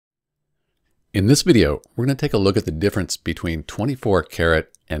In this video, we're going to take a look at the difference between 24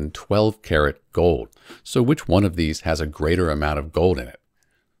 karat and 12 karat gold. So which one of these has a greater amount of gold in it?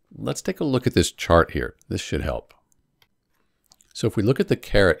 Let's take a look at this chart here. This should help. So if we look at the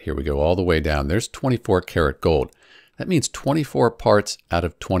karat here, we go all the way down. There's 24 karat gold. That means 24 parts out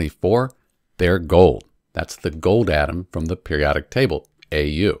of 24, they're gold. That's the gold atom from the periodic table,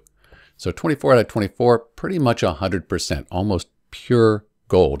 AU. So 24 out of 24, pretty much 100%, almost pure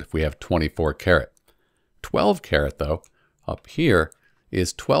gold if we have 24 karat. 12 karat though, up here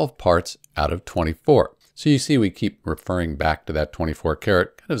is 12 parts out of 24. So you see we keep referring back to that 24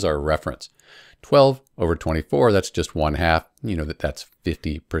 karat kind of as our reference. 12 over 24, that's just 1/2. You know that's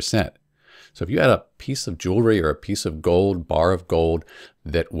 50%. So if you had a piece of jewelry or a piece of gold, bar of gold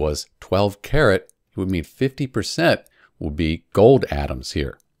that was 12 karat, it would mean 50% would be gold atoms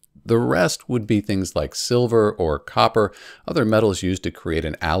here. The rest would be things like silver or copper, other metals used to create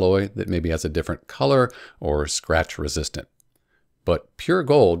an alloy that maybe has a different color or scratch resistant. But pure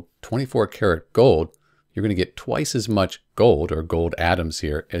gold, 24 karat gold, you're going to get twice as much gold or gold atoms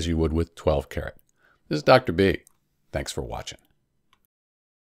here as you would with 12 karat. This is Dr. B. Thanks for watching.